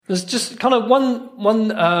There's just kind of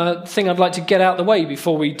one thing I'd like to get out of the way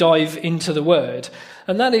before we dive into the word,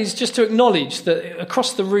 and that is just to acknowledge that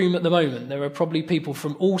across the room at the moment there are probably people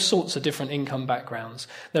from all sorts of different income backgrounds.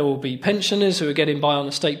 There will be pensioners who are getting by on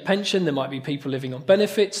a state pension, there might be people living on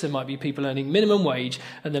benefits, there might be people earning minimum wage,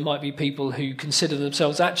 and there might be people who consider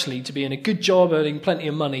themselves actually to be in a good job, earning plenty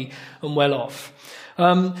of money and well off.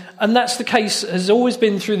 And that's the case, has always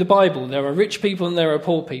been through the Bible. There are rich people and there are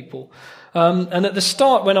poor people. And at the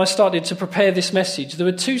start, when I started to prepare this message, there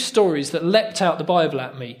were two stories that leapt out the Bible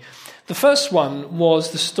at me. The first one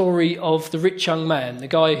was the story of the rich young man, the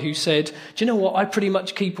guy who said, do you know what, I pretty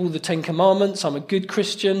much keep all the 10 commandments, I'm a good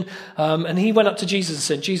Christian. And he went up to Jesus and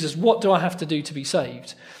said, Jesus, what do I have to do to be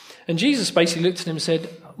saved? And Jesus basically looked at him and said,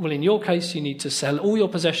 well, in your case, you need to sell all your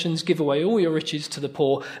possessions, give away all your riches to the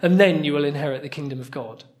poor, and then you will inherit the kingdom of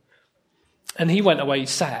God. And he went away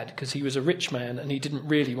sad because he was a rich man and he didn't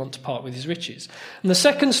really want to part with his riches. And the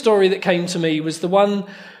second story that came to me was the one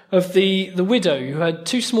of the widow who had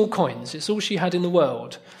 2 small coins. It's all she had in the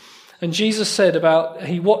world. And Jesus said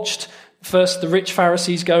he watched first the rich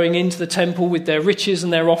Pharisees going into the temple with their riches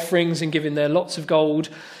and their offerings and giving their lots of gold.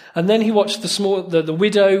 And then he watched the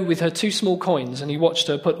widow with her 2 small coins, and he watched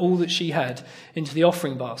her put all that she had into the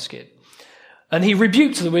offering basket. And he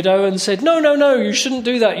rebuked the widow and said, no, you shouldn't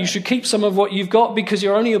do that. You should keep some of what you've got because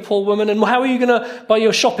you're only a poor woman. And how are you going to buy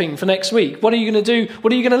your shopping for next week? What are you going to do?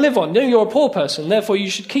 What are you going to live on? No, you're a poor person. Therefore, you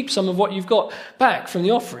should keep some of what you've got back from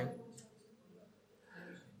the offering.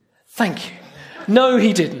 Thank you. No,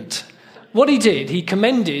 he didn't. What he did, he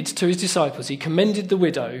commended to his disciples, he commended the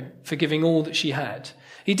widow for giving all that she had.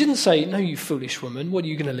 He didn't say, no, you foolish woman, what are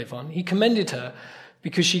you going to live on? He commended her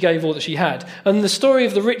because she gave all that she had. And the story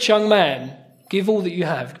of the rich young man, give all that you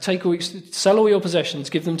have, sell all your possessions,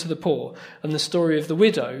 give them to the poor. And the story of the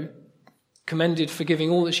widow, commended for giving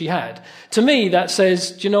all that she had. To me, that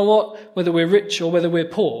says, do you know what? Whether we're rich or whether we're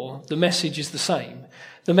poor, the message is the same.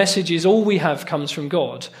 The message is all we have comes from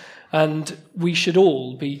God. And we should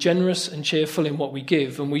all be generous and cheerful in what we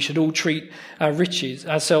give, and we should all treat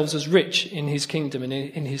ourselves as rich in his kingdom and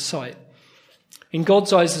in his sight. In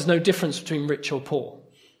God's eyes, there's no difference between rich or poor.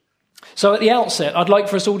 So at the outset, I'd like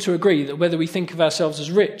for us all to agree that whether we think of ourselves as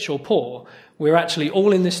rich or poor, we're actually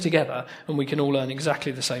all in this together, and we can all learn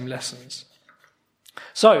exactly the same lessons.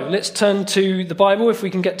 So let's turn to the Bible. If we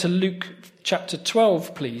can get to Luke chapter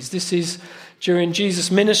 12, please. This is during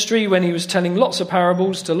Jesus' ministry when he was telling lots of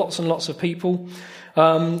parables to lots and lots of people.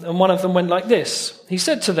 And one of them went like this. He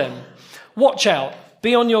said to them, watch out,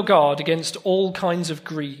 be on your guard against all kinds of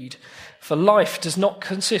greed, for life does not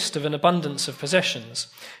consist of an abundance of possessions.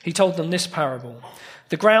 He told them this parable.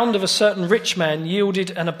 The ground of a certain rich man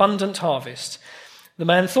yielded an abundant harvest. The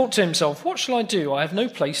man thought to himself, what shall I do? I have no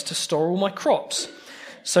place to store all my crops.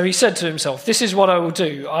 So he said to himself, this is what I will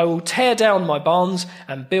do. I will tear down my barns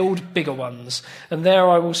and build bigger ones, and there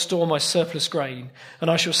I will store my surplus grain.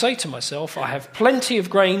 And I shall say to myself, I have plenty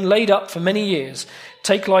of grain laid up for many years.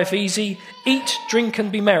 Take life easy, eat, drink,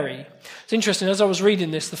 and be merry. It's interesting, as I was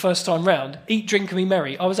reading this the first time round, eat, drink, and be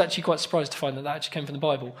merry, I was actually quite surprised to find that actually came from the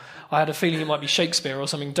Bible. I had a feeling it might be Shakespeare or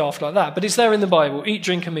something daft like that, but it's there in the Bible, eat,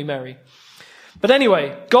 drink, and be merry. But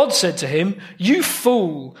anyway, God said to him, you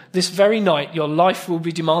fool, this very night your life will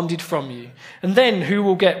be demanded from you. And then who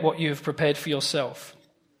will get what you have prepared for yourself?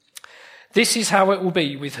 This is how it will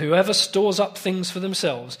be with whoever stores up things for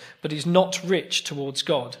themselves, but is not rich towards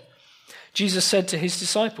God. Jesus said to his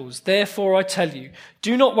disciples, therefore I tell you,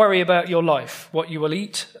 do not worry about your life, what you will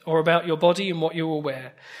eat, or about your body and what you will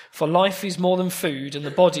wear. For life is more than food, and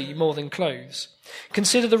the body more than clothes.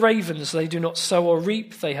 Consider the ravens, they do not sow or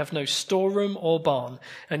reap, they have no storeroom or barn,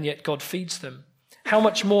 and yet God feeds them. How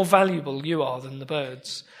much more valuable you are than the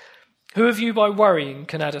birds. Who of you by worrying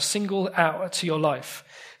can add a single hour to your life?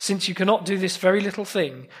 Since you cannot do this very little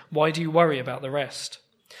thing, why do you worry about the rest?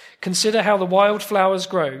 Consider how the wild flowers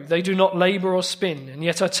grow. They do not labor or spin, and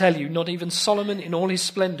yet I tell you, not even Solomon in all his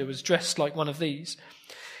splendor was dressed like one of these.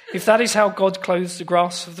 If that is how God clothes the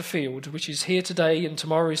grass of the field, which is here today and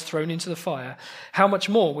tomorrow is thrown into the fire, how much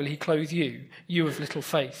more will he clothe you, you of little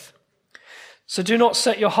faith? So do not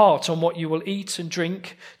set your heart on what you will eat and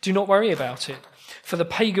drink. Do not worry about it. For the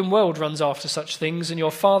pagan world runs after such things, and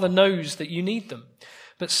your Father knows that you need them.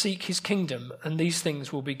 But seek his kingdom, and these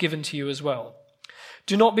things will be given to you as well.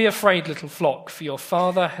 Do not be afraid, little flock, for your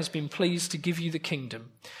Father has been pleased to give you the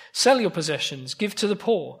kingdom. Sell your possessions, give to the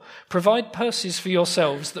poor, provide purses for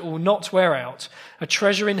yourselves that will not wear out, a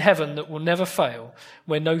treasure in heaven that will never fail,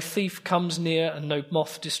 where no thief comes near and no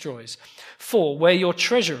moth destroys. For where your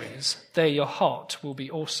treasure is, there your heart will be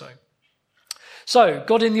also. So,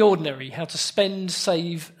 God in the ordinary, how to spend,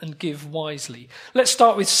 save and give wisely. Let's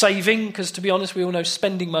start with saving, because to be honest, we all know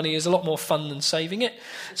spending money is a lot more fun than saving it.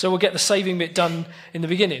 So we'll get the saving bit done in the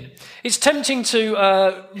beginning. It's tempting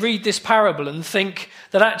to read this parable and think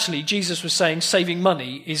that actually Jesus was saying saving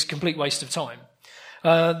money is a complete waste of time.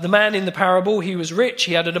 The man in the parable, he was rich,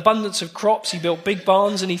 he had an abundance of crops, he built big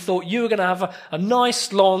barns, and he thought you were going to have a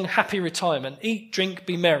nice, long, happy retirement. Eat, drink,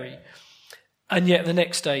 be merry. And yet the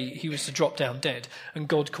next day he was to drop down dead, and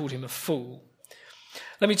God called him a fool.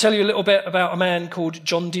 Let me tell you a little bit about a man called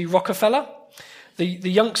John D. Rockefeller. The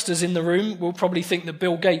youngsters in the room will probably think that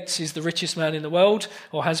Bill Gates is the richest man in the world,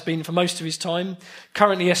 or has been for most of his time,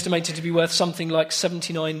 currently estimated to be worth something like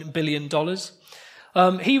 $79 billion.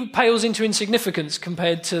 He pales into insignificance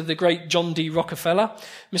compared to the great John D. Rockefeller.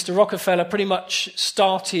 Mr. Rockefeller pretty much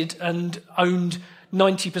started and owned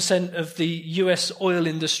 90% of the US oil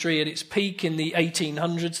industry at its peak in the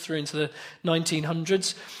 1800s through into the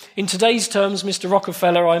 1900s. In today's terms, Mr.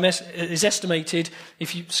 Rockefeller is estimated,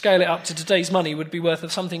 if you scale it up to today's money, would be worth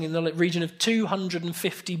something in the region of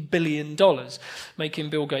 $250 billion, making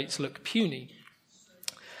Bill Gates look puny.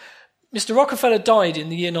 Mr. Rockefeller died in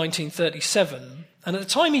the year 1937, and at the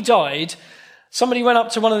time he died, somebody went up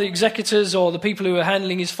to one of the executors or the people who were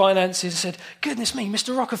handling his finances and said, "Goodness me,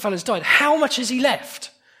 Mr. Rockefeller's died. How much has he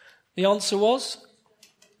left?" The answer was,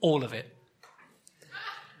 all of it.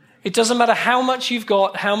 It doesn't matter how much you've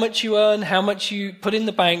got, how much you earn, how much you put in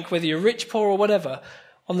the bank, whether you're rich, poor, or whatever.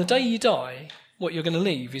 On the day you die, what you're going to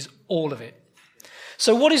leave is all of it.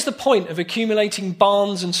 So what is the point of accumulating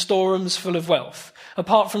barns and storerooms full of wealth?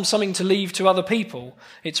 Apart from something to leave to other people,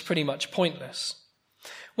 it's pretty much pointless.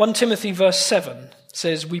 1 Timothy verse 7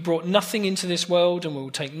 says, "We brought nothing into this world and we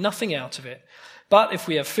will take nothing out of it. But if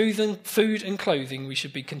we have food and clothing, we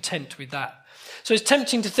should be content with that." So it's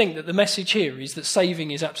tempting to think that the message here is that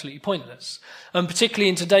saving is absolutely pointless. And particularly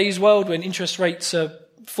in today's world when interest rates are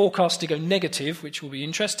forecast to go negative, which will be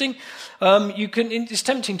interesting, it's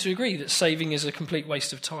tempting to agree that saving is a complete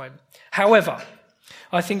waste of time. However,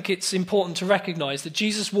 I think it's important to recognise that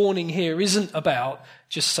Jesus' warning here isn't about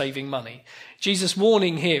just saving money. Jesus'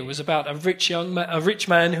 warning here was about a rich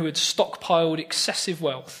man who had stockpiled excessive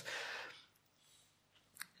wealth.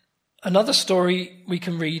 Another story we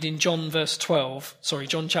can read in John chapter 12,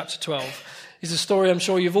 is a story I'm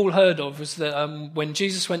sure you've all heard of, was that when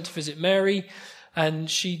Jesus went to visit Mary,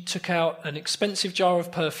 and she took out an expensive jar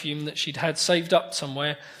of perfume that she'd had saved up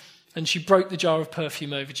somewhere, and she broke the jar of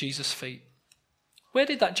perfume over Jesus' feet. Where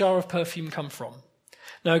did that jar of perfume come from?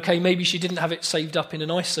 Now, okay, maybe she didn't have it saved up in an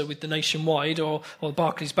ISA with the Nationwide or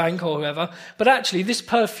Barclays Bank or whoever, but actually this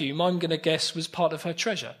perfume, I'm going to guess, was part of her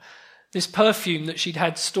treasure. This perfume that she'd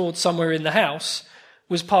had stored somewhere in the house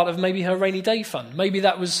was part of maybe her rainy day fund. Maybe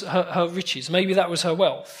that was her riches. Maybe that was her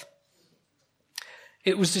wealth.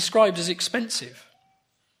 It was described as expensive.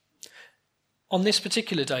 On this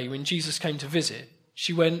particular day, when Jesus came to visit,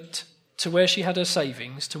 she went to where she had her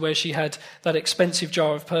savings, to where she had that expensive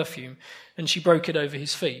jar of perfume, and she broke it over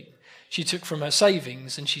his feet. She took from her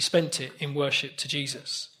savings and she spent it in worship to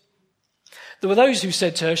Jesus. There were those who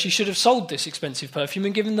said to her she should have sold this expensive perfume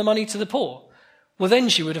and given the money to the poor. Well, then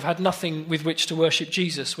she would have had nothing with which to worship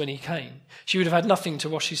Jesus when he came. She would have had nothing to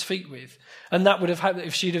wash his feet with. And that would have happened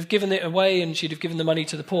if she'd have given it away and she'd have given the money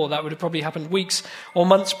to the poor. That would have probably happened weeks or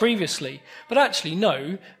months previously. But actually,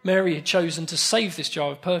 no, Mary had chosen to save this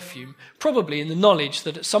jar of perfume, probably in the knowledge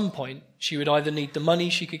that at some point she would either need the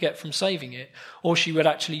money she could get from saving it, or she would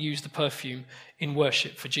actually use the perfume in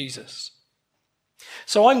worship for Jesus.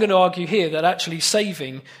 So I'm going to argue here that actually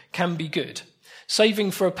saving can be good.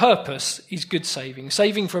 Saving for a purpose is good saving.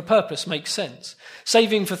 Saving for a purpose makes sense.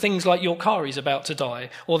 Saving for things like your car is about to die,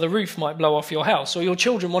 or the roof might blow off your house, or your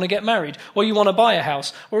children want to get married, or you want to buy a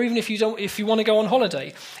house, or even if you want to go on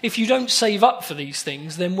holiday. If you don't save up for these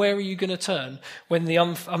things, then where are you going to turn when the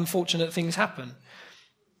unfortunate things happen?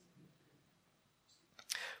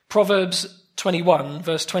 Proverbs 21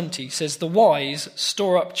 verse 20 says, "The wise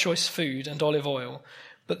store up choice food and olive oil,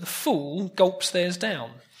 but the fool gulps theirs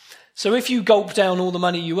down." So if you gulp down all the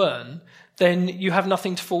money you earn, then you have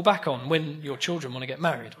nothing to fall back on when your children want to get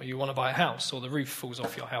married, or you want to buy a house, or the roof falls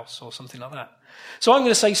off your house, or something like that. So I'm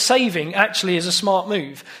going to say saving actually is a smart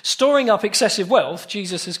move. Storing up excessive wealth,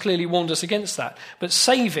 Jesus has clearly warned us against that, but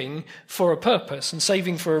saving for a purpose and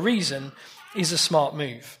saving for a reason is a smart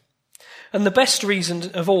move. And the best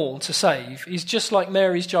reason of all to save is just like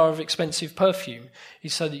Mary's jar of expensive perfume,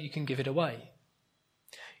 is so that you can give it away.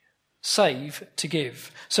 Save to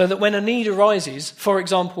give, so that when a need arises, for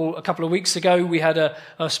example, a couple of weeks ago we had a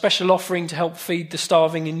special offering to help feed the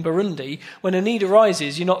starving in Burundi. When a need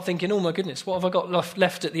arises, you're not thinking, oh my goodness, what have I got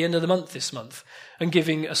left at the end of the month this month? And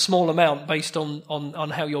giving a small amount based on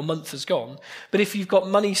how your month has gone. But if you've got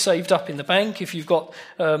money saved up in the bank, if you've got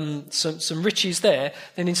some riches there,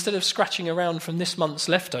 then instead of scratching around from this month's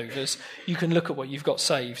leftovers, you can look at what you've got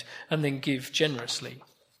saved and then give generously.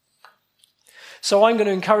 So I'm going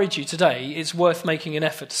to encourage you today, it's worth making an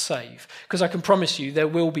effort to save, because I can promise you there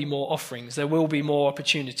will be more offerings, there will be more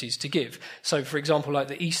opportunities to give. So, for example, like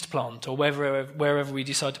the East plant, or wherever we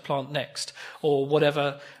decide to plant next, or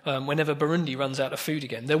whatever, whenever Burundi runs out of food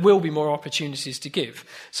again, there will be more opportunities to give.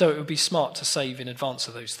 So it would be smart to save in advance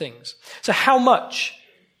of those things. So how much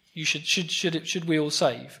should we all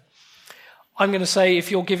save? I'm going to say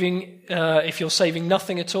if you're saving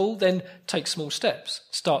nothing at all, then take small steps.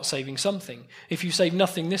 Start saving something. If you save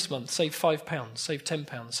nothing this month, save £5, save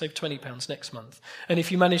 £10, save £20 next month. And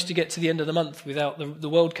if you manage to get to the end of the month without the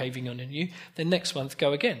world caving on you, then next month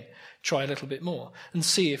go again. Try a little bit more and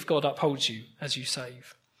see if God upholds you as you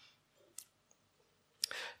save.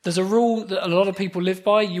 There's a rule that a lot of people live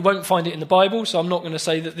by. You won't find it in the Bible, so I'm not going to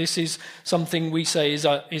say that this is something we say is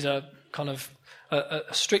a kind of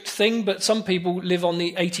a strict thing, but some people live on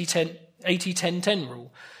the 80-10-10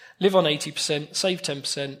 rule. Live on 80%, save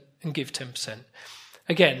 10%, and give 10%.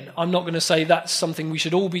 Again, I'm not going to say that's something we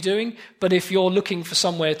should all be doing, but if you're looking for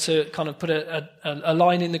somewhere to kind of put a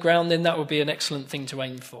line in the ground, then that would be an excellent thing to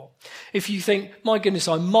aim for. If you think, my goodness,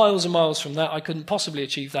 I'm miles and miles from that, I couldn't possibly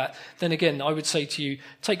achieve that, then again, I would say to you,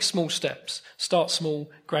 take small steps. Start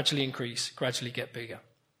small, gradually increase, gradually get bigger.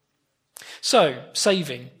 So,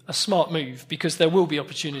 saving, a smart move, because there will be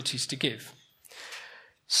opportunities to give.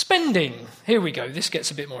 Spending. Here we go. This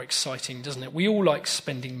gets a bit more exciting, doesn't it? We all like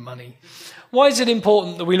spending money. Why is it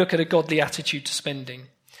important that we look at a godly attitude to spending?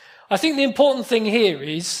 I think the important thing here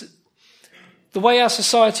is the way our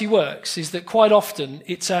society works is that quite often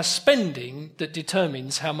it's our spending that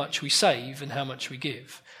determines how much we save and how much we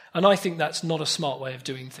give. And I think that's not a smart way of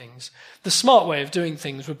doing things. The smart way of doing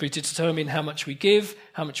things would be to determine how much we give,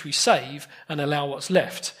 how much we save, and allow what's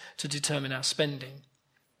left to determine our spending.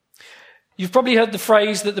 You've probably heard the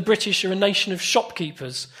phrase that the British are a nation of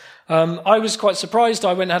shopkeepers. I was quite surprised.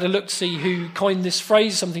 I went and had a look to see who coined this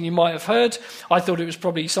phrase, something you might have heard. I thought it was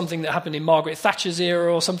probably something that happened in Margaret Thatcher's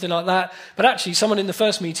era or something like that. But actually, someone in the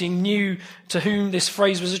first meeting knew to whom this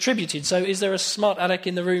phrase was attributed. So is there a smart aleck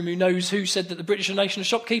in the room who knows who said that the British are a nation of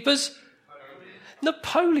shopkeepers?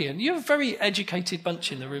 Napoleon. You're a very educated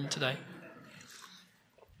bunch in the room today.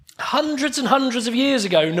 Hundreds and hundreds of years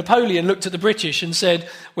ago, Napoleon looked at the British and said,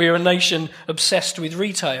 we're a nation obsessed with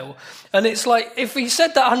retail. And it's like, if he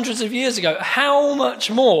said that hundreds of years ago, how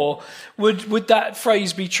much more would that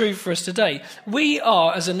phrase be true for us today? We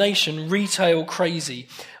are, as a nation, retail crazy.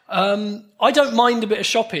 I don't mind a bit of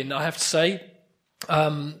shopping, I have to say.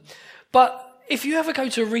 But if you ever go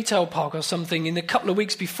to a retail park or something in the couple of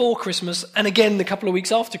weeks before Christmas and again the couple of weeks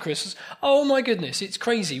after Christmas, oh my goodness, it's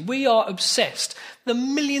crazy. We are obsessed. The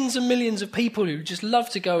millions and millions of people who just love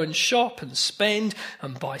to go and shop and spend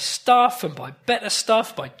and buy stuff and buy better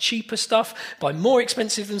stuff, buy cheaper stuff, buy more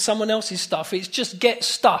expensive than someone else's stuff. It's just get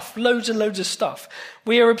stuff, loads and loads of stuff.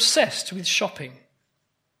 We are obsessed with shopping.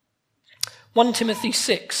 1 Timothy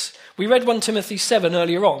 6. We read 1 Timothy 7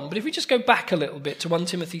 earlier on, but if we just go back a little bit to 1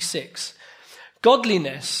 Timothy 6,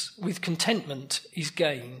 godliness with contentment is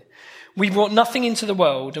gain. We brought nothing into the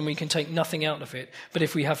world and we can take nothing out of it, but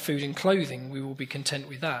if we have food and clothing, we will be content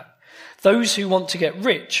with that. Those who want to get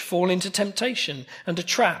rich fall into temptation and a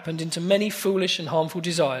trap and into many foolish and harmful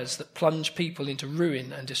desires that plunge people into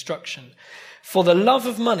ruin and destruction. For the love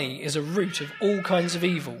of money is a root of all kinds of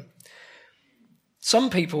evil.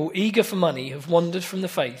 Some people, eager for money, have wandered from the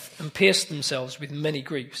faith and pierced themselves with many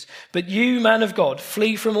griefs. But you, man of God,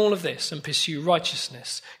 flee from all of this and pursue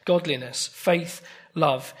righteousness, godliness, faith,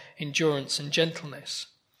 love, endurance, and gentleness.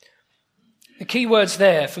 The key words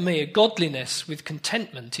there for me are godliness with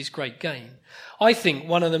contentment is great gain. I think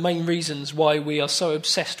one of the main reasons why we are so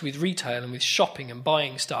obsessed with retail and with shopping and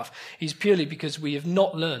buying stuff is purely because we have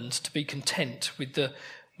not learned to be content with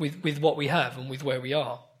what we have and with where we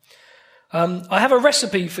are. I have a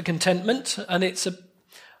recipe for contentment, and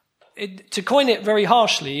to coin it very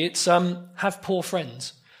harshly, it's have poor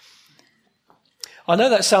friends. I know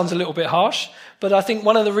that sounds a little bit harsh, but I think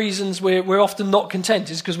one of the reasons we're often not content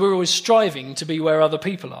is because we're always striving to be where other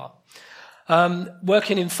people are.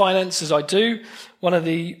 Working in finance as I do,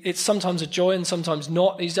 it's sometimes a joy and sometimes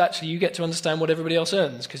not, is actually you get to understand what everybody else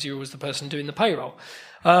earns because you're always the person doing the payroll.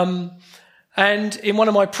 And in one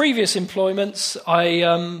of my previous employments,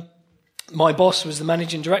 My boss was the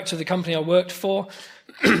managing director of the company I worked for.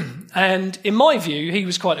 And in my view, he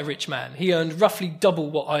was quite a rich man. He earned roughly double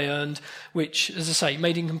what I earned, which, as I say,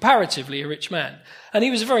 made him comparatively a rich man. And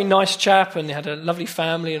he was a very nice chap, and he had a lovely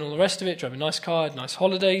family and all the rest of it, drove a nice car, had nice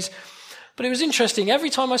holidays. But it was interesting, every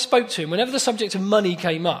time I spoke to him, whenever the subject of money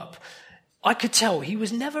came up, I could tell he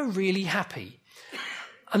was never really happy.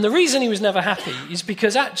 And the reason he was never happy is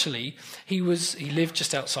because actually he lived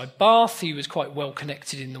just outside Bath. He was quite well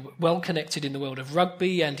connected in the world of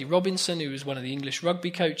rugby. Andy Robinson, who was one of the English rugby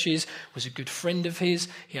coaches, was a good friend of his.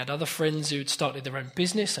 He had other friends who had started their own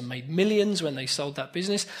business and made millions when they sold that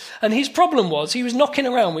business. And his problem was he was knocking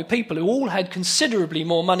around with people who all had considerably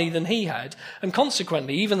more money than he had. And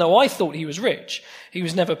consequently, even though I thought he was rich, he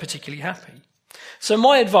was never particularly happy. So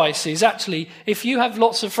my advice is actually, if you have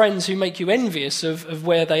lots of friends who make you envious of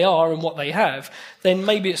where they are and what they have, then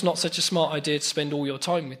maybe it's not such a smart idea to spend all your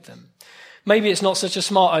time with them. Maybe it's not such a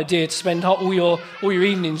smart idea to spend all your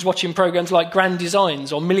evenings watching programs like Grand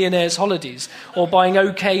Designs or Millionaires' Holidays or buying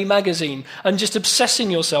OK magazine and just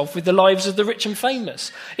obsessing yourself with the lives of the rich and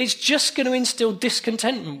famous. It's just going to instill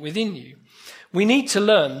discontentment within you. We need to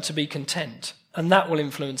learn to be content, and that will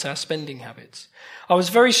influence our spending habits. I was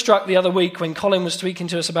very struck the other week when Colin was speaking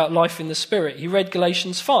to us about life in the Spirit. He read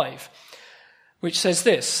Galatians 5, which says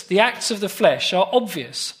this: the acts of the flesh are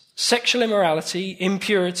obvious: sexual immorality,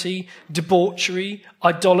 impurity, debauchery,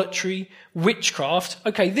 idolatry, witchcraft.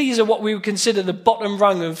 Okay, these are what we would consider the bottom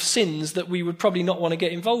rung of sins that we would probably not want to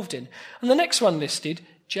get involved in. And the next one listed,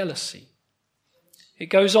 jealousy. It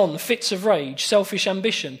goes on: fits of rage, selfish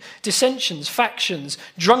ambition, dissensions, factions,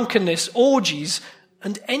 drunkenness, orgies,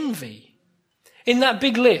 and envy. In that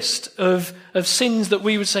big list of sins that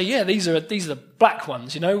we would say, yeah, these are the black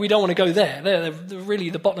ones, we don't want to go there. They're really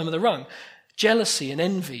the bottom of the rung. Jealousy and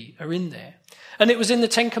envy are in there. And it was in the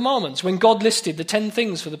 10 Commandments when God listed the 10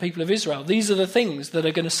 things for the people of Israel. These are the things that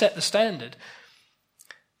are going to set the standard.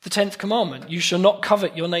 The 10th commandment: you shall not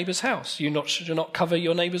covet your neighbour's house. You shall not covet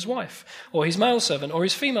your neighbour's wife, or his male servant, or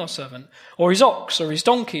his female servant, or his ox, or his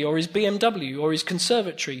donkey, or his BMW, or his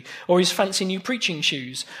conservatory, or his fancy new preaching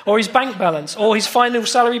shoes, or his bank balance, or his final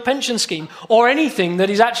salary pension scheme, or anything that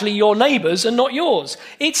is actually your neighbour's and not yours.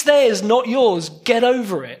 It's theirs, not yours. Get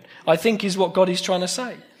over it, I think, is what God is trying to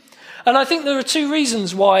say. And I think there are two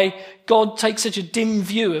reasons why God takes such a dim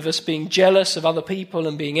view of us being jealous of other people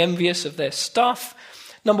and being envious of their stuff.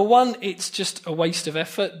 Number one, it's just a waste of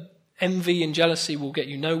effort. Envy and jealousy will get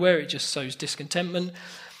you nowhere. It just sows discontentment.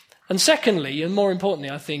 And secondly, and more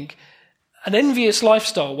importantly, I think, an envious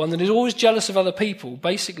lifestyle, one that is always jealous of other people,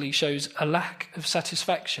 basically shows a lack of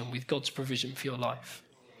satisfaction with God's provision for your life.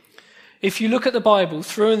 If you look at the Bible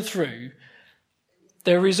through and through,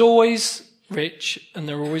 there is always rich and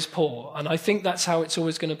there are always poor. And I think that's how it's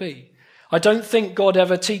always going to be. I don't think God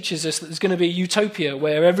ever teaches us that there's going to be a utopia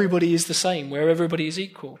where everybody is the same, where everybody is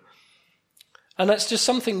equal. And that's just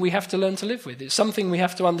something we have to learn to live with. It's something we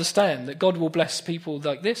have to understand, that God will bless people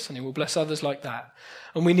like this and he will bless others like that.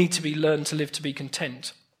 And we need to learn to live to be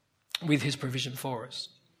content with his provision for us.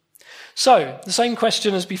 So, the same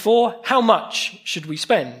question as before: how much should we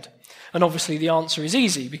spend? And obviously the answer is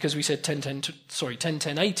easy, because we said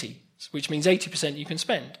 10-10-80, which means 80% you can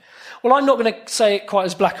spend. Well, I'm not going to say it quite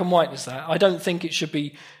as black and white as that. I don't think it should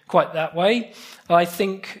be quite that way. I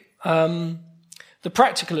think the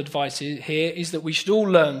practical advice here is that we should all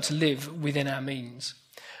learn to live within our means.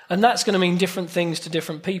 And that's going to mean different things to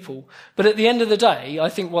different people. But at the end of the day, I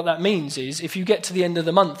think what that means is, if you get to the end of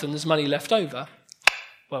the month and there's money left over,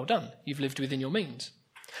 well done, you've lived within your means.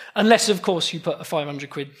 Unless, of course, you put a 500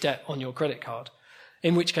 quid debt on your credit card,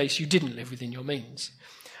 in which case you didn't live within your means.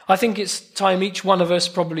 I think it's time each one of us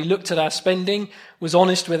probably looked at our spending, was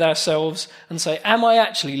honest with ourselves, and say, am I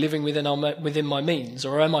actually living within my means,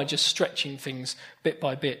 or am I just stretching things bit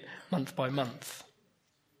by bit, month by month?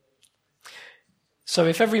 So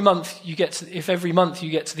if every month you get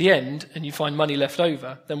to the end and you find money left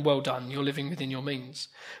over, then well done, you're living within your means.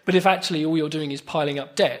 But if actually all you're doing is piling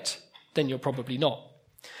up debt, then you're probably not.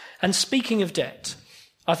 And speaking of debt,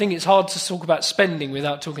 I think it's hard to talk about spending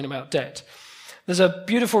without talking about debt. There's a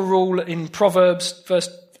beautiful rule in Proverbs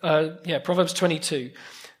 22.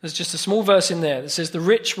 There's just a small verse in there that says, the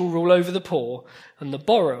rich will rule over the poor, and the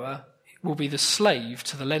borrower will be the slave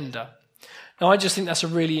to the lender. Now, I just think that's a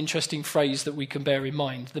really interesting phrase that we can bear in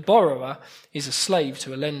mind. The borrower is a slave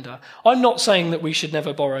to a lender. I'm not saying that we should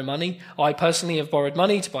never borrow money. I personally have borrowed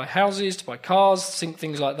money to buy houses, to buy cars,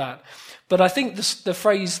 things like that. But I think the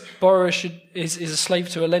phrase borrower is a slave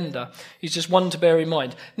to a lender is just one to bear in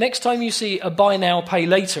mind. Next time you see a buy now, pay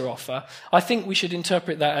later offer, I think we should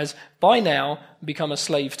interpret that as buy now, become a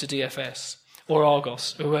slave to DFS. or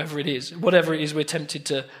Argos, or whoever it is, whatever it is we're tempted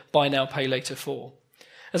to buy now, pay later for.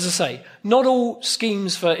 As I say, not all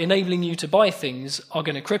schemes for enabling you to buy things are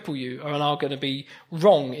going to cripple you and are going to be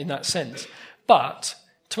wrong in that sense. But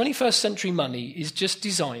 21st century money is just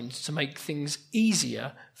designed to make things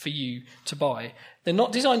easier for you to buy. They're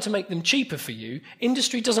not designed to make them cheaper for you.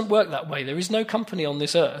 Industry doesn't work that way. There is no company on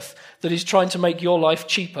this earth that is trying to make your life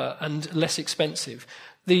cheaper and less expensive.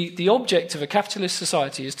 The object of a capitalist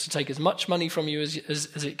society is to take as much money from you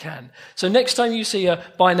as it can. So next time you see a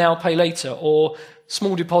buy now, pay later, or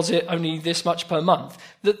small deposit, only this much per month,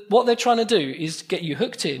 what they're trying to do is get you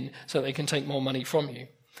hooked in so they can take more money from you.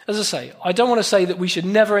 As I say, I don't want to say that we should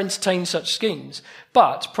never entertain such schemes,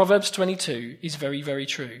 but Proverbs 22 is very, very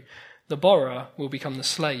true. The borrower will become the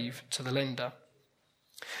slave to the lender.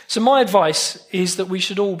 So my advice is that we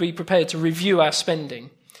should all be prepared to review our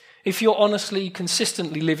spending. If you're honestly,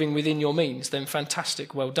 consistently living within your means, then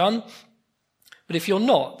fantastic, well done. But if you're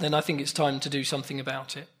not, then I think it's time to do something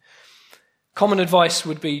about it. Common advice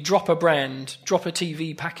would be drop a brand, drop a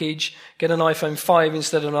TV package, get an iPhone 5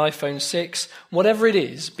 instead of an iPhone 6. Whatever it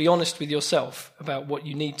is, be honest with yourself about what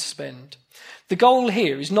you need to spend. The goal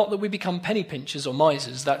here is not that we become penny pinchers or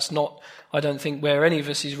misers. That's not, I don't think, where any of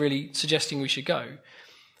us is really suggesting we should go.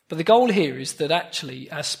 But the goal here is that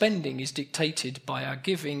actually our spending is dictated by our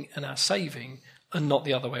giving and our saving and not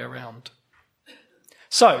the other way around.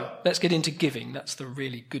 So, let's get into giving. That's the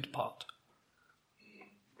really good part.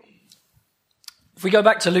 If we go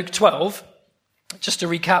back to Luke 12, just to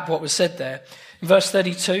recap what was said there, in verse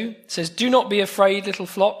 32, it says, "Do not be afraid, little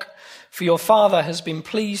flock, for your Father has been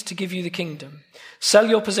pleased to give you the kingdom. Sell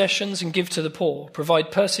your possessions and give to the poor.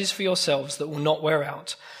 Provide purses for yourselves that will not wear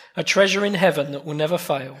out, a treasure in heaven that will never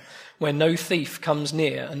fail, where no thief comes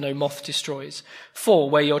near and no moth destroys.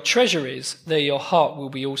 For where your treasure is, there your heart will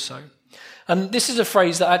be also." And this is a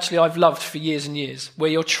phrase that actually I've loved for years and years. Where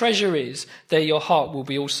your treasure is, there your heart will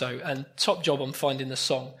be also. And top job on finding the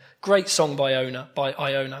song. Great song by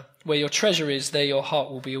Iona. Where your treasure is, there your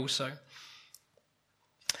heart will be also.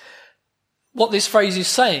 What this phrase is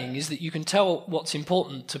saying is that you can tell what's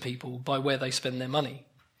important to people by where they spend their money.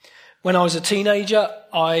 When I was a teenager,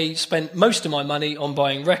 I spent most of my money on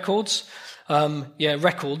buying records.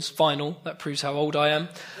 Records, vinyl, that proves how old I am.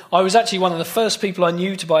 I was actually one of the first people I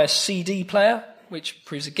knew to buy a CD player, which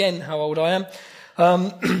proves again how old I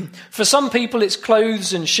am. For some people it's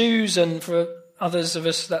clothes and shoes, and for others of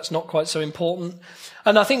us that's not quite so important.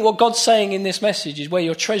 And I think what God's saying in this message is where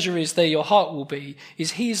your treasure is, there your heart will be,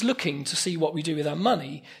 is he is looking to see what we do with our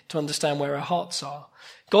money to understand where our hearts are.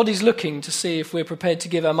 God is looking to see if we're prepared to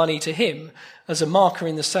give our money to him as a marker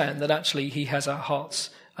in the sand that actually he has our hearts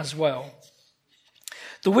as well.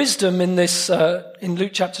 The wisdom in this, in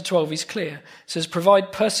Luke chapter 12 is clear. It says,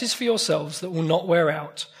 provide purses for yourselves that will not wear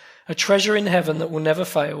out, a treasure in heaven that will never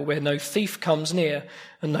fail, where no thief comes near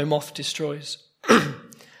and no moth destroys.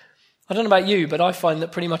 I don't know about you, but I find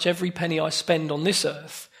that pretty much every penny I spend on this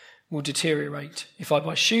earth will deteriorate. If I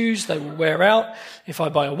buy shoes, they will wear out. If I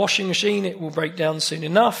buy a washing machine, it will break down soon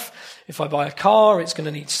enough. If I buy a car, it's going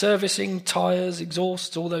to need servicing, tyres,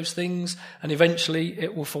 exhausts, all those things, and eventually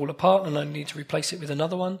it will fall apart and I need to replace it with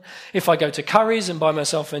another one. If I go to Currys and buy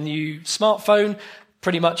myself a new smartphone,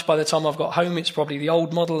 pretty much by the time I've got home, it's probably the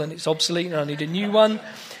old model and it's obsolete and I need a new one.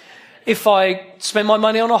 If I spend my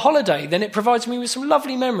money on a holiday, then it provides me with some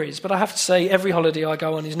lovely memories. But I have to say, every holiday I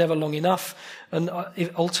go on is never long enough, and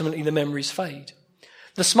ultimately the memories fade.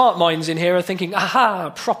 The smart minds in here are thinking, aha,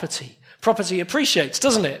 property. Property appreciates,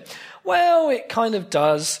 doesn't it? Well, it kind of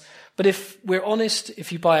does. But if we're honest,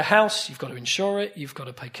 if you buy a house, you've got to insure it, you've got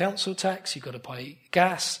to pay council tax, you've got to pay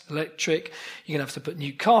gas, electric, you're going to have to put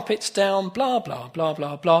new carpets down, blah, blah, blah,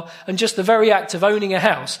 blah, blah. And just the very act of owning a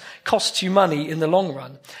house costs you money in the long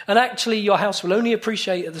run. And actually your house will only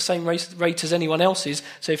appreciate at the same rate as anyone else's.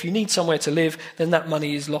 So if you need somewhere to live, then that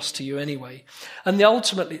money is lost to you anyway. And the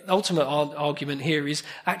ultimate argument here is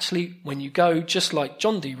actually when you go, just like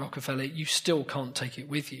John D. Rockefeller, you still can't take it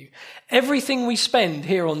with you. Everything we spend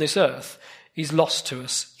here on this earth is lost to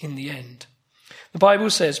us in the end. The Bible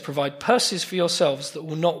says, provide purses for yourselves that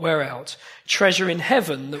will not wear out, treasure in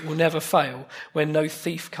heaven that will never fail, where no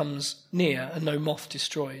thief comes near and no moth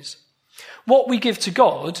destroys. What we give to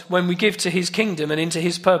God, when we give to his kingdom and into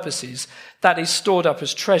his purposes, that is stored up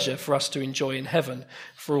as treasure for us to enjoy in heaven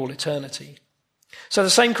for all eternity. So the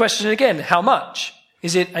same question again, how much?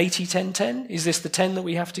 Is it 80, 10, 10? Is this the 10 that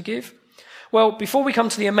we have to give? Well, before we come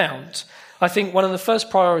to the amount, I think one of the first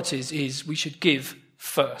priorities is we should give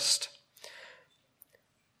first.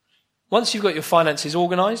 Once you've got your finances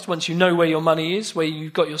organised, once you know where your money is, where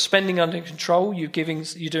you've got your spending under control, you're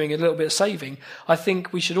doing a little bit of saving, I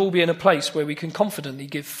think we should all be in a place where we can confidently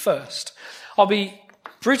give first. I'll be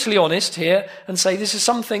brutally honest here and say this is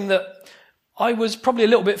something that I was probably a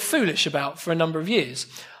little bit foolish about for a number of years.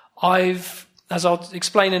 As I'll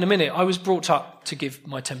explain in a minute, I was brought up to give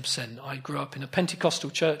my 10%. I grew up in a Pentecostal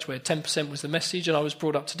church where 10% was the message, and I was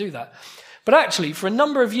brought up to do that. But actually, for a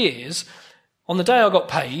number of years, on the day I got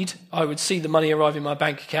paid, I would see the money arrive in my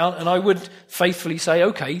bank account, and I would faithfully say,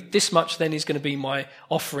 okay, this much then is going to be my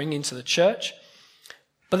offering into the church.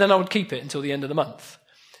 But then I would keep it until the end of the month,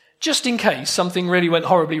 just in case something really went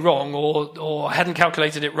horribly wrong, or I hadn't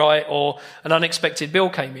calculated it right, or an unexpected bill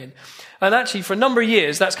came in. And actually, for a number of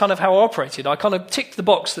years, that's kind of how I operated. I kind of ticked the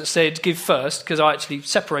box that said give first, because I actually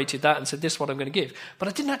separated that and said, this is what I'm going to give. But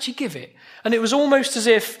I didn't actually give it. And it was almost as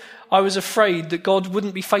if I was afraid that God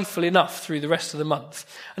wouldn't be faithful enough through the rest of the month.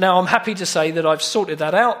 Now, I'm happy to say that I've sorted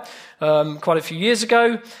that out quite a few years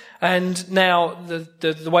ago. And now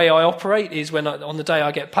the way I operate is on the day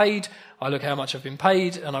I get paid, I look at how much I've been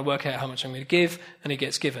paid and I work out how much I'm going to give, and it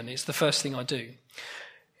gets given. It's the first thing I do.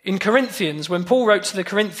 In Corinthians, when Paul wrote to the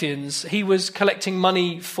Corinthians, he was collecting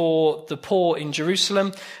money for the poor in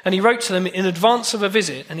Jerusalem, and he wrote to them in advance of a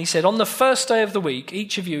visit, and he said, on the first day of the week,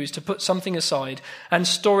 each of you is to put something aside and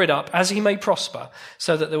store it up as he may prosper,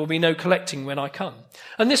 so that there will be no collecting when I come.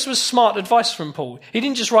 And this was smart advice from Paul. He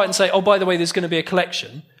didn't just write and say, oh, by the way, there's going to be a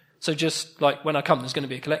collection. So just like when I come, there's going to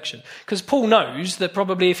be a collection. Because Paul knows that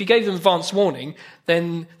probably if he gave them advance warning,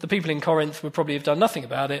 then the people in Corinth would probably have done nothing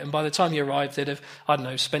about it. And by the time he arrived, they'd have,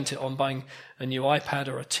 spent it on buying a new iPad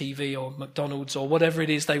or a TV or McDonald's or whatever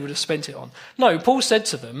it is they would have spent it on. No, Paul said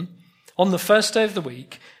to them, on the first day of the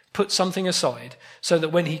week, put something aside so that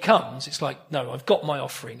when he comes, it's like, no, I've got my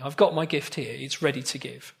offering. I've got my gift here. It's ready to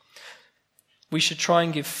give. We should try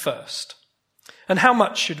and give first. And how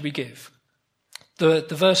much should we give? The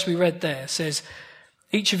verse we read there says,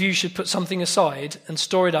 each of you should put something aside and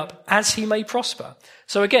store it up as he may prosper.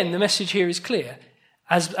 So again, the message here is clear.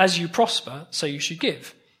 As you prosper, so you should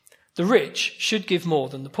give. The rich should give more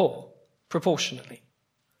than the poor, proportionately.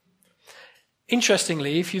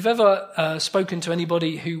 Interestingly, if you've ever spoken to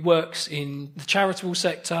anybody who works in the charitable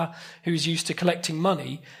sector, who's used to collecting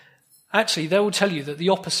money, actually they will tell you that the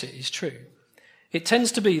opposite is true. It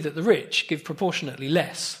tends to be that the rich give proportionately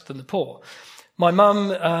less than the poor. My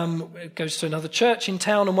mum goes to another church in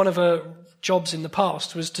town, and one of her jobs in the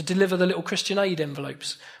past was to deliver the little Christian Aid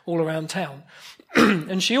envelopes all around town.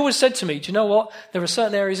 And she always said to me, do you know what? There are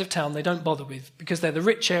certain areas of town they don't bother with because they're the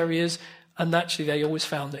rich areas, and actually they always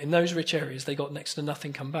found that in those rich areas they got next to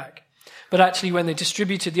nothing come back. But actually when they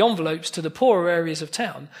distributed the envelopes to the poorer areas of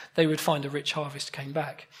town, they would find a rich harvest came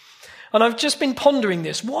back. And I've just been pondering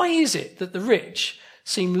this. Why is it that the rich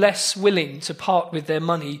seem less willing to part with their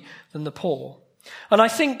money than the poor? And I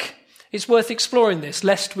think it's worth exploring this,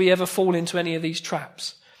 lest we ever fall into any of these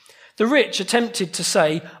traps. The rich are tempted to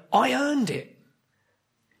say, I earned it.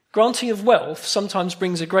 Granting of wealth sometimes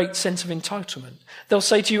brings a great sense of entitlement. They'll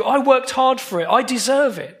say to you, I worked hard for it, I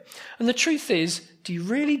deserve it. And the truth is, do you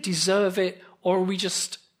really deserve it, or are we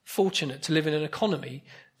just fortunate to live in an economy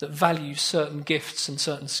that values certain gifts and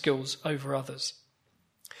certain skills over others?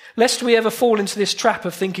 Lest we ever fall into this trap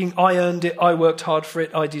of thinking, I earned it, I worked hard for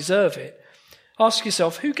it, I deserve it. Ask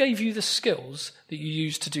yourself, who gave you the skills that you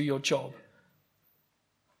use to do your job?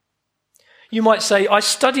 You might say, I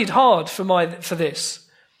studied hard for this.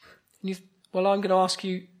 Well, I'm going to ask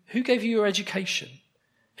you, who gave you your education?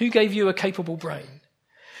 Who gave you a capable brain?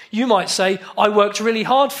 You might say, I worked really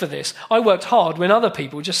hard for this. I worked hard when other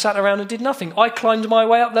people just sat around and did nothing. I climbed my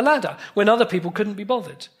way up the ladder when other people couldn't be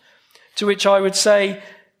bothered. To which I would say,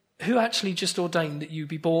 who actually just ordained that you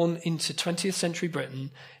be born into 20th century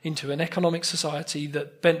Britain, into an economic society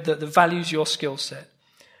that values your skill set?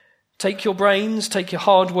 Take your brains, take your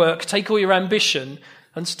hard work, take all your ambition,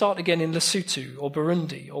 and start again in Lesotho or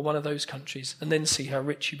Burundi or one of those countries, and then see how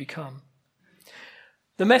rich you become.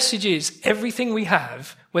 The message is, everything we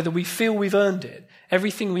have, whether we feel we've earned it,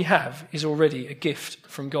 everything we have is already a gift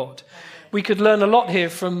from God. We could learn a lot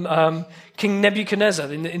here from King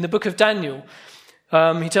Nebuchadnezzar in the book of Daniel.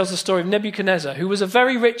 He tells the story of Nebuchadnezzar, who was a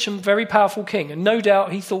very rich and very powerful king, and no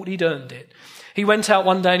doubt he thought he'd earned it. He went out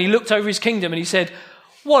one day and he looked over his kingdom and he said,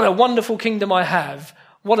 what a wonderful kingdom I have.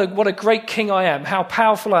 What a great king I am. How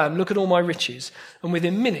powerful I am. Look at all my riches. And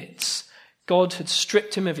within minutes, God had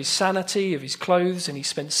stripped him of his sanity, of his clothes, and he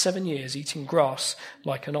spent 7 years eating grass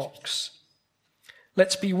like an ox.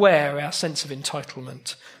 Let's beware our sense of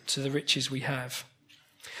entitlement to the riches we have.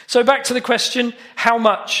 So back to the question, how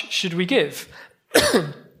much should we give?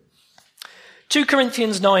 2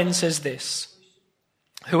 Corinthians 9 says this: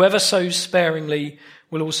 "Whoever sows sparingly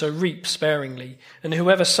will also reap sparingly, and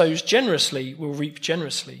whoever sows generously will reap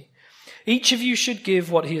generously. Each of you should give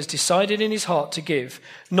what he has decided in his heart to give,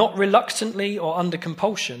 not reluctantly or under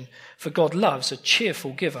compulsion, for God loves a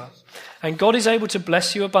cheerful giver. And God is able to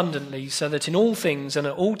bless you abundantly, so that in all things and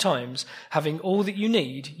at all times, having all that you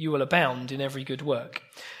need, you will abound in every good work.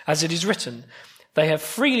 As it is written, they have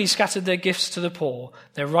freely scattered their gifts to the poor,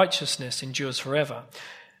 their righteousness endures forever.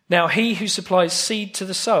 Now he who supplies seed to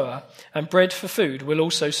the sower and bread for food will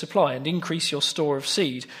also supply and increase your store of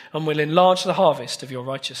seed, and will enlarge the harvest of your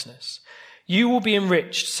righteousness. You will be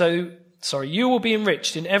enriched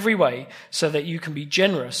in every way, so that you can be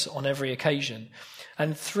generous on every occasion.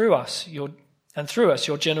 And through us your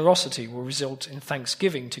generosity will result in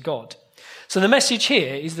thanksgiving to God." So the message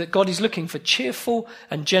here is that God is looking for cheerful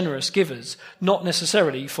and generous givers, not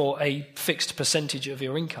necessarily for a fixed percentage of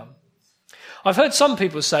your income. I've heard some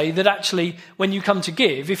people say that actually when you come to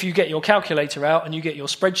give, if you get your calculator out and you get your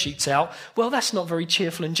spreadsheets out, well, that's not very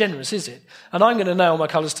cheerful and generous, is it? And I'm going to nail my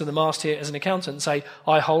colours to the mast here as an accountant and say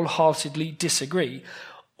I wholeheartedly disagree.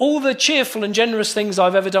 All the cheerful and generous things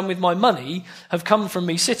I've ever done with my money have come from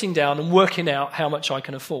me sitting down and working out how much I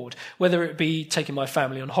can afford, whether it be taking my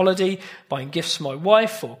family on holiday, buying gifts for my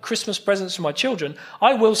wife, or Christmas presents for my children.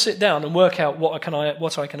 I will sit down and work out what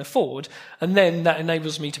I can afford, and then that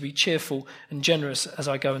enables me to be cheerful and generous as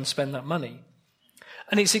I go and spend that money.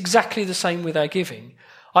 And it's exactly the same with our giving.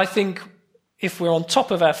 I think if we're on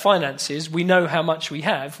top of our finances, we know how much we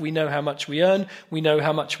have, we know how much we earn, we know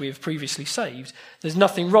how much we have previously saved. There's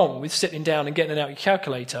nothing wrong with sitting down and getting out your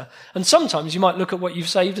calculator. And sometimes you might look at what you've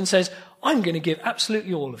saved and says, I'm going to give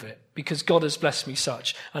absolutely all of it because God has blessed me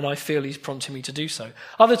such, and I feel he's prompting me to do so.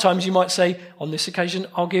 Other times you might say, on this occasion,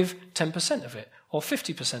 I'll give 10% of it, or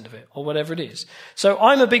 50% of it, or whatever it is. So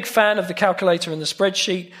I'm a big fan of the calculator and the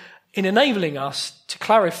spreadsheet in enabling us to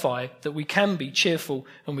clarify that we can be cheerful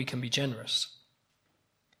and we can be generous.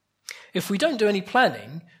 If we don't do any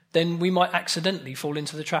planning, then we might accidentally fall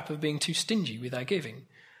into the trap of being too stingy with our giving.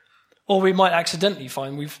 Or we might accidentally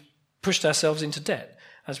find we've pushed ourselves into debt,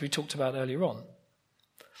 as we talked about earlier on.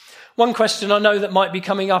 One question I know that might be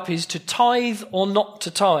coming up is to tithe or not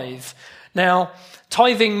to tithe. Now,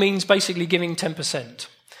 tithing means basically giving 10%.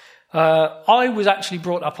 I was actually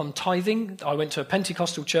brought up on tithing. I went to a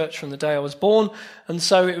Pentecostal church from the day I was born, and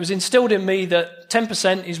so it was instilled in me that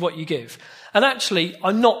 10% is what you give. And actually,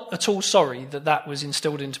 I'm not at all sorry that that was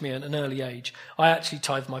instilled into me at an early age. I actually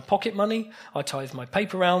tithed my pocket money, I tithed my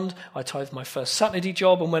paper round, I tithed my first Saturday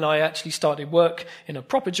job, and when I actually started work in a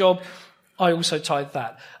proper job, I also tithed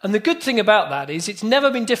that. And the good thing about that is it's never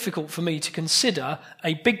been difficult for me to consider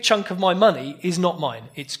a big chunk of my money is not mine,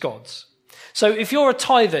 it's God's. So if you're a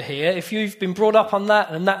tither here, if you've been brought up on that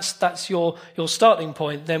and that's your starting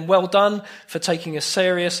point, then well done for taking a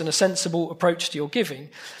serious and a sensible approach to your giving.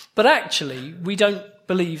 But actually, we don't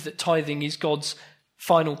believe that tithing is God's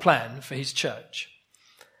final plan for his church.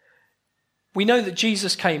 We know that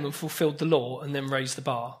Jesus came and fulfilled the law and then raised the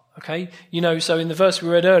bar. Okay? So in the verse we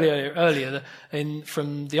read earlier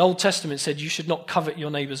from the Old Testament, it said you should not covet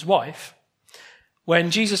your neighbour's wife.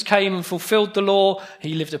 When Jesus came and fulfilled the law,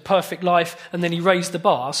 he lived a perfect life, and then he raised the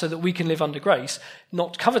bar so that we can live under grace.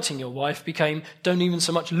 Not coveting your wife became, don't even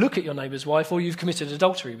so much look at your neighbour's wife, or you've committed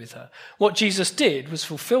adultery with her. What Jesus did was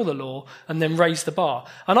fulfill the law and then raise the bar.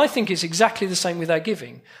 And I think it's exactly the same with our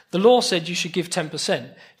giving. The law said you should give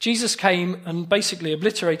 10%. Jesus came and basically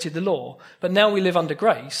obliterated the law, but now we live under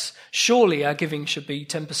grace. Surely our giving should be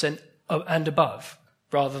 10% and above,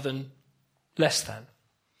 rather than less than.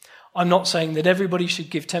 I'm not saying that everybody should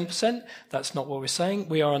give 10%. That's not what we're saying.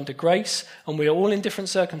 We are under grace, and we are all in different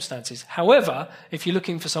circumstances. However, if you're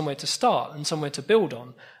looking for somewhere to start and somewhere to build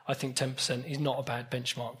on, I think 10% is not a bad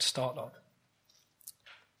benchmark to start on.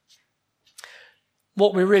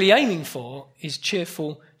 What we're really aiming for is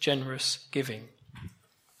cheerful, generous giving.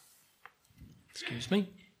 Excuse me.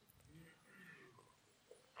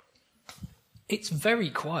 It's very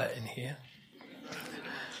quiet in here.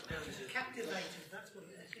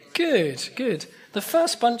 Good. The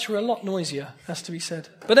first bunch were a lot noisier, has to be said.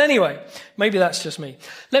 But anyway, maybe that's just me.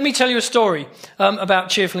 Let me tell you a story about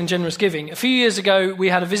cheerful and generous giving. A few years ago, we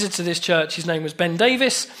had a visit to this church. His name was Ben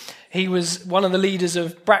Davis. He was one of the leaders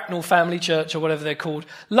of Bracknell Family Church, or whatever they're called.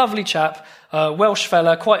 Lovely chap, Welsh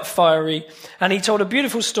fella, quite fiery. And he told a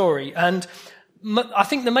beautiful story. And I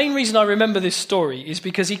think the main reason I remember this story is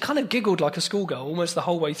because he kind of giggled like a schoolgirl almost the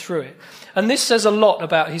whole way through it. And this says a lot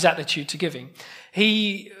about his attitude to giving.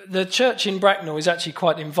 The church in Bracknell is actually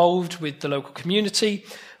quite involved with the local community.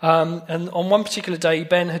 And on one particular day,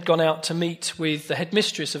 Ben had gone out to meet with the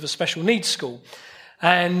headmistress of a special needs school.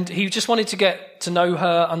 And he just wanted to get to know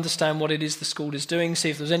her, understand what it is the school is doing, see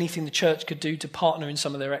if there was anything the church could do to partner in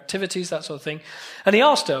some of their activities, that sort of thing. And he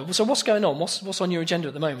asked her, so what's going on? What's on your agenda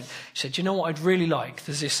at the moment? She said, you know what I'd really like?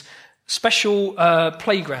 There's this special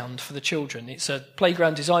playground for the children. It's a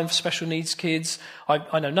playground designed for special needs kids.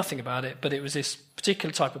 I know nothing about it, but it was this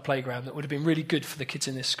particular type of playground that would have been really good for the kids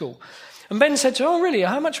in this school. And Ben said to her, oh, really?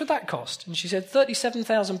 How much would that cost? And she said,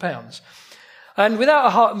 £37,000. And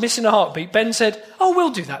without missing a heartbeat, Ben said, oh,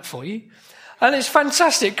 we'll do that for you. And it's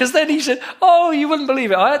fantastic, because then he said, oh, you wouldn't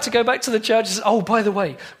believe it. I had to go back to the church and say, oh, by the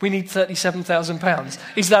way, we need £37,000.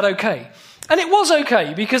 Is that okay? And it was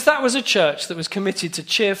okay, because that was a church that was committed to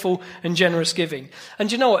cheerful and generous giving.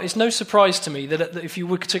 And you know what? It's no surprise to me that if you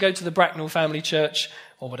were to go to the Bracknell Family Church,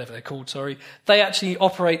 or whatever they're called, they actually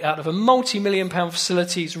operate out of a multi-million-pound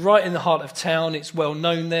facility. It's right in the heart of town. It's well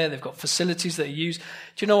known there. They've got facilities that are used.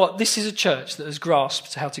 Do you know what? This is a church that has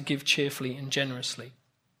grasped how to give cheerfully and generously.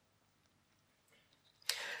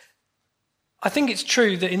 I think it's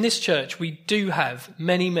true that in this church we do have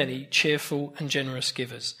many, many cheerful and generous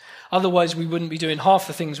givers. Otherwise we wouldn't be doing half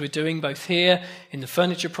the things we're doing, both here, in the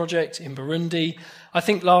furniture project, in Burundi. I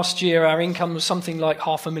think last year our income was something like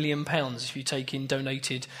 £500,000 if you take in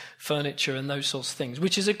donated furniture and those sorts of things,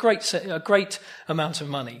 which is a great amount of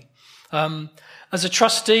money. As a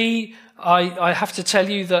trustee, I have to tell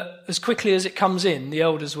you that as quickly as it comes in, the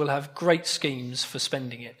elders will have great schemes for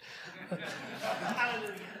spending it.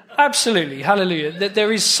 Absolutely, hallelujah.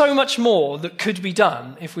 There is so much more that could be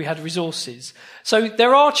done if we had resources. So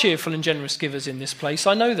there are cheerful and generous givers in this place.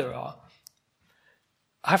 I know there are.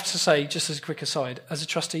 I have to say, just as a quick aside, as a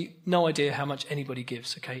trustee, no idea how much anybody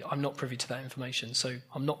gives, okay? I'm not privy to that information, so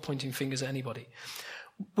I'm not pointing fingers at anybody.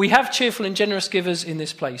 We have cheerful and generous givers in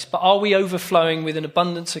this place, but are we overflowing with an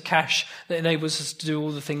abundance of cash that enables us to do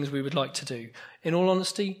all the things we would like to do? In all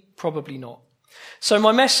honesty, probably not. So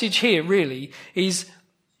my message here really is,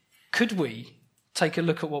 could we take a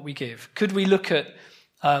look at what we give? Could we look at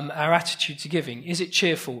our attitude to giving? Is it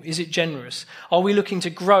cheerful? Is it generous? Are we looking to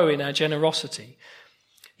grow in our generosity?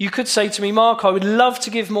 You could say to me, Mark, I would love to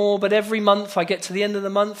give more, but every month I get to the end of the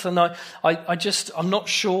month and I'm not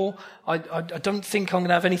sure. I don't think I'm going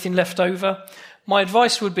to have anything left over. My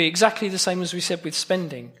advice would be exactly the same as we said with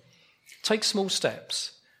spending. Take small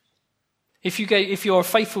steps. If you're a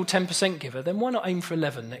faithful 10% giver, then why not aim for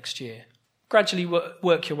 11 next year? Gradually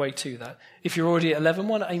work your way to that. If you're already at 11,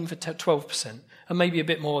 why not aim for 12% and maybe a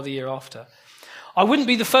bit more the year after? I wouldn't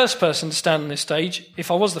be the first person to stand on this stage.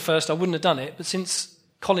 If I was the first, I wouldn't have done it. But since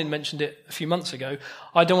Colin mentioned it a few months ago,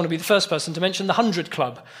 I don't want to be the first person to mention the 100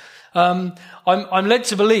 Club. I'm led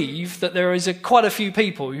to believe that there is quite a few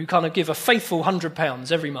people who kind of give a faithful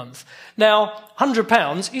 £100 every month. Now,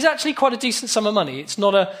 £100 is actually quite a decent sum of money. It's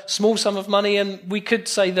not a small sum of money, and we could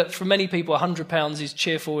say that for many people £100 is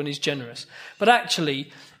cheerful and is generous. But actually,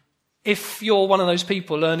 if you're one of those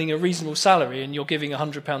people earning a reasonable salary and you're giving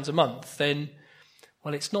 £100 a month, then,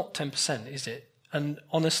 well, it's not 10%, is it? And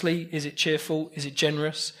honestly, is it cheerful? Is it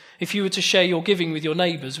generous? If you were to share your giving with your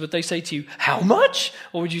neighbours, would they say to you, how much?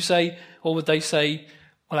 Or would they say,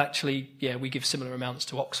 well, actually, yeah, we give similar amounts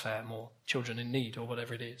to Oxfam or Children in Need or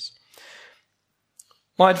whatever it is.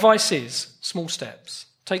 My advice is small steps.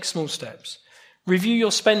 Take small steps. Review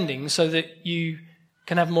your spending so that you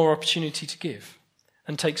can have more opportunity to give.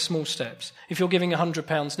 And take small steps. If you're giving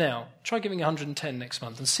 £100 now, try giving 110 next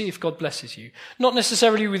month and see if God blesses you. Not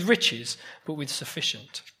necessarily with riches, but with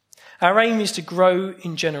sufficient. Our aim is to grow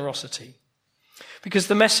in generosity. Because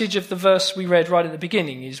the message of the verse we read right at the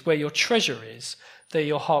beginning is, where your treasure is, there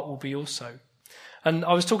your heart will be also. And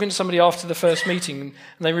I was talking to somebody after the first meeting, and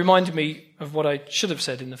they reminded me of what I should have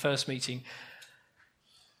said in the first meeting.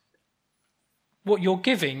 What you're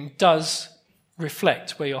giving does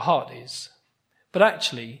reflect where your heart is. But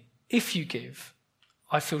actually, if you give,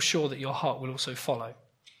 I feel sure that your heart will also follow.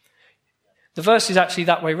 The verse is actually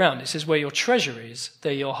that way round. It says, where your treasure is,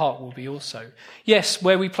 there your heart will be also. Yes,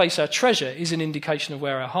 where we place our treasure is an indication of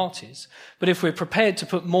where our heart is. But if we're prepared to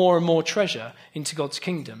put more and more treasure into God's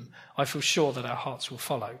kingdom, I feel sure that our hearts will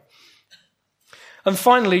follow. And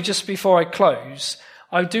finally, just before I close,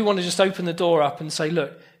 I do want to just open the door up and say,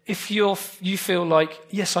 look, if you feel like,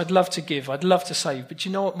 yes, I'd love to give, I'd love to save, but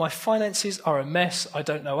you know what, my finances are a mess, I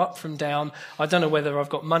don't know up from down, I don't know whether I've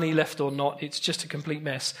got money left or not, it's just a complete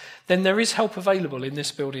mess, then there is help available in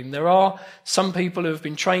this building. There are some people who have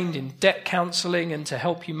been trained in debt counselling and to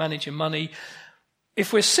help you manage your money.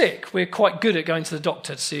 If we're sick, we're quite good at going to the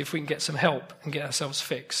doctor to see if we can get some help and get ourselves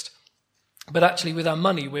fixed. But actually, with our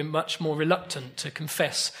money, we're much more reluctant to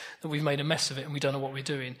confess that we've made a mess of it and we don't know what we're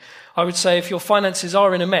doing. I would say if your finances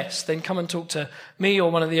are in a mess, then come and talk to me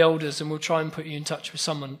or one of the elders and we'll try and put you in touch with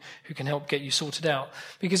someone who can help get you sorted out.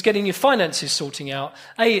 Because getting your finances sorting out,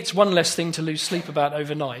 A, it's one less thing to lose sleep about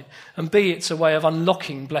overnight, and B, it's a way of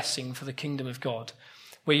unlocking blessing for the kingdom of God.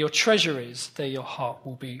 Where your treasure is, there your heart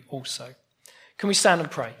will be also. Can we stand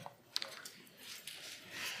and pray?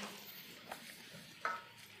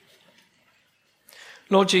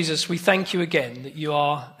 Lord Jesus, we thank you again that you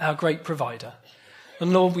are our great provider.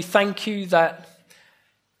 And Lord, we thank you that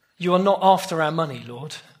you are not after our money,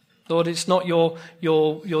 Lord. Lord, it's not your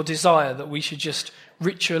desire that we should just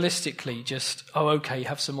ritualistically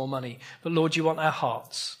have some more money. But Lord, you want our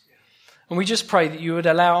hearts. And we just pray that you would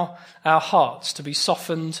allow our hearts to be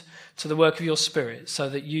softened to the work of your Spirit so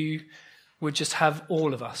that you would just have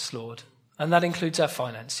all of us, Lord. And that includes our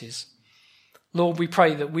finances. Lord, we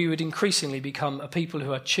pray that we would increasingly become a people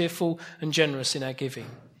who are cheerful and generous in our giving.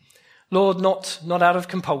 Lord, not out of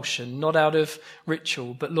compulsion, not out of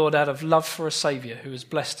ritual, but Lord, out of love for a Saviour who has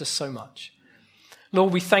blessed us so much.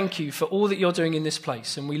 Lord, we thank you for all that you're doing in this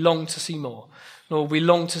place, and we long to see more. Lord, we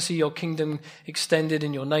long to see your kingdom extended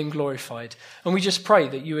and your name glorified. And we just pray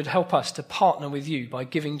that you would help us to partner with you by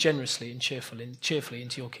giving generously and cheerfully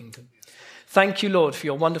into your kingdom. Thank you, Lord, for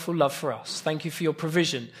your wonderful love for us. Thank you for your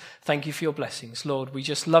provision. Thank you for your blessings. Lord, we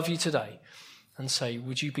just love you today and say,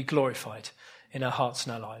 would you be glorified in our hearts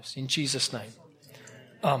and our lives? In Jesus' name,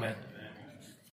 amen.